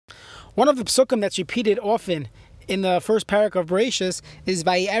One of the psukim that's repeated often in the first parak of Bereshis is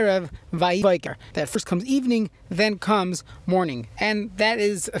Vayerev, Vayivoker. That first comes evening, then comes morning. And that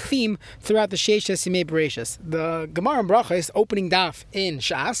is a theme throughout the Sheishes Yimei Bereshis. The Gemara in Brachos, opening daf in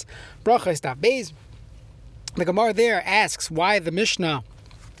Shas, Brachos daf Beis, the Gemara there asks why the Mishnah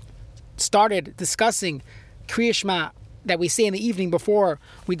started discussing Kriya Shema that we say in the evening before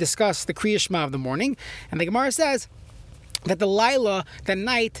we discuss the Kriya Shema of the morning. And the Gemara says that the Laila, the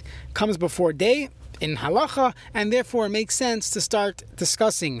night, comes before day in halacha, and therefore it makes sense to start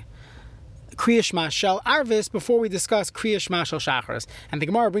discussing Kriya Shema Shel Arvis before we discuss Kriya Shema Shel Shacharis. And the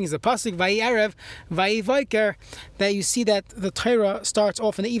Gemara brings the pasuk Vayerev, Vayivoker, that you see that the Torah starts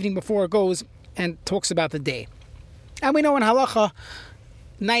off in the evening before it goes and talks about the day. And we know in halacha,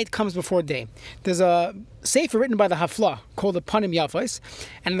 night comes before day. There's a sefer written by the Hafla called the Panim Yafos,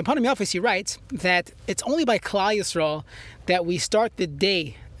 and in the Panim Yafos he writes that it's only by Klal Yisrael that we start the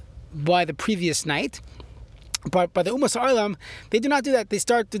day by the previous night. But by the Umas Ha'olam, they do not do that. They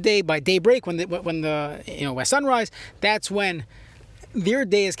start the day by daybreak when the sunrise. That's when their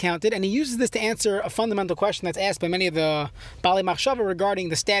day is counted, and he uses this to answer a fundamental question that's asked by many of the Baalei Machshava regarding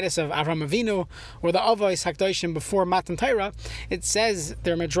the status of Avraham Avinu or the Avos Hakdoshim before Matan Torah. It says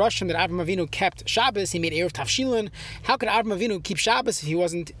there are midrashim that Avraham Avinu kept Shabbos. He made Erev Tavshilin. How could Avraham Avinu keep Shabbos if he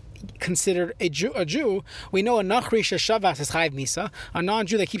wasn't considered a Jew? We know a Nachri Shavas is Chayiv Misa, a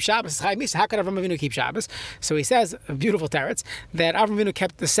non-Jew that keeps Shabbos is Chayiv Misa. How could Avraham Avinu keep Shabbos? So he says, a beautiful teretz, that Avraham Avinu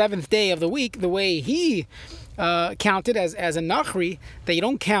kept the seventh day of the week the way he counted as a Nachri, that you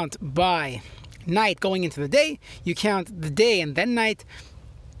don't count by night going into the day, you count the day and then night,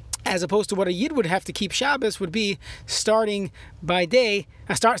 as opposed to what a Yid would have to keep Shabbos would be starting by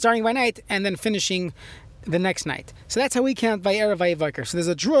night and then finishing the next night. So that's how we count Vayerev Vayivoker. So there's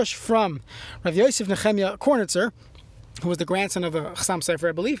a drush from Rav Yosef Nechemia Kornitzer, who was the grandson of a Chassam Sofer,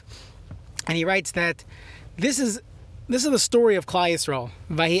 I believe, and he writes that this is the story of Klal Yisrael.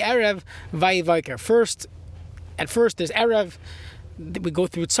 Vayerev Vayivoker. At first there's Erev, we go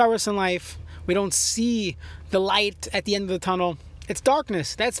through tsaros in life, we don't see the light at the end of the tunnel, it's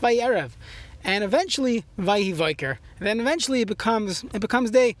darkness, that's Vayerev. And eventually Vayivoker. And then eventually it becomes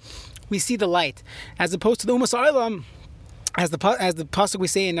day. We see the light, as opposed to the Umas Ha'olam, as the pasuk we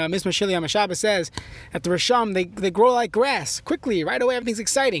say in Mizmor Shili HaMashabah says, at the Risham they grow like grass quickly, right away everything's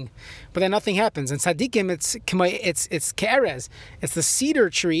exciting, but then nothing happens. And Tzadikim it's Ke'erez, it's the cedar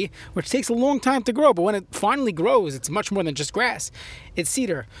tree which takes a long time to grow, but when it finally grows, it's much more than just grass. It's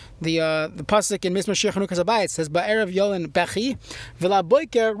cedar. The pasuk in Mizmor Shir Chanukah Zabayit says Ba'erev Yolen Bechi V'la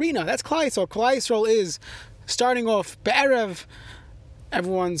Boiker Rina. That's Klal Yisrael. Klal Yisrael is starting off Ba'erev.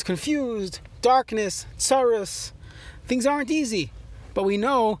 Everyone's confused, darkness, tsaros. Things aren't easy, but we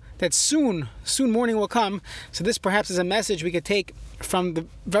know that soon morning will come. So this perhaps is a message we could take from the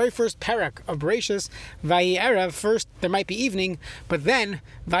very first parak of Bereshis, Vayerev. First there might be evening, but then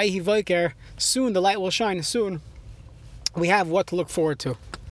Vayivoker, soon the light will shine. Soon we have what to look forward to.